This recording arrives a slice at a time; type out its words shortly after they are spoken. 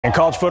In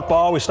college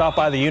football, we stopped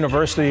by the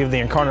University of the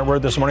Incarnate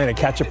Word this morning to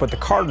catch up with the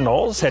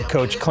Cardinals. Head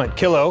coach Clint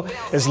Killough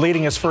is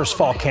leading his first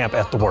fall camp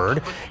at the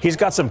Word. He's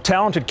got some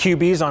talented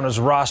QBs on his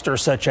roster,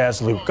 such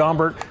as Luke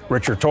Gombert,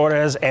 Richard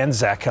Torres, and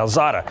Zach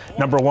Calzada.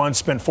 Number one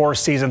spent 4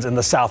 seasons in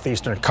the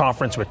Southeastern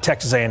Conference with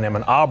Texas A&M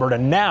and Auburn,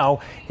 and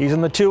now he's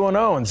in the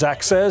 2-0. And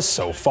Zach says,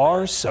 so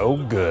far, so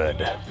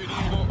good.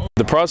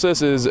 The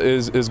process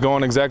is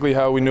going exactly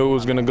how we knew it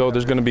was going to go.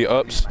 There's going to be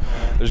ups,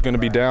 there's going to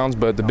be downs,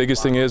 but the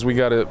biggest thing is we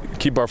got to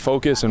keep our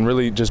focus and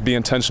really just be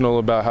intentional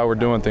about how we're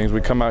doing things.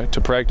 We come out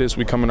to practice,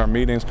 we come in our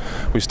meetings,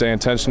 we stay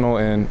intentional,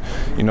 and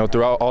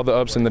throughout all the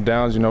ups and the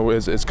downs,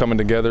 it's coming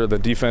together. The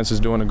defense is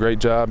doing a great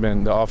job,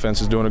 and the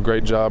offense is doing a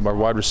great job. Our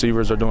wide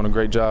receivers are doing a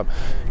great job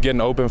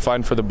getting open,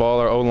 fighting for the ball.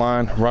 Our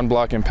O-line, run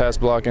blocking, pass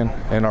blocking,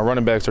 and our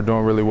running backs are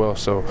doing really well.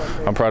 So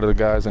I'm proud of the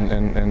guys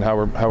and how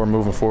we're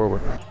moving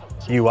forward.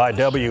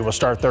 UIW will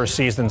start their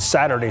season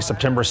Saturday,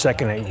 September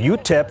 2nd at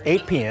UTEP,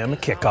 8 p.m.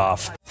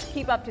 kickoff.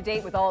 Keep up to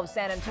date with all of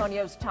San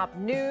Antonio's top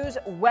news,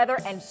 weather,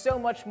 and so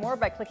much more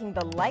by clicking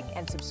the like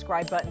and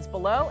subscribe buttons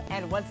below.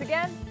 And once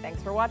again,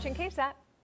 thanks for watching KSAT.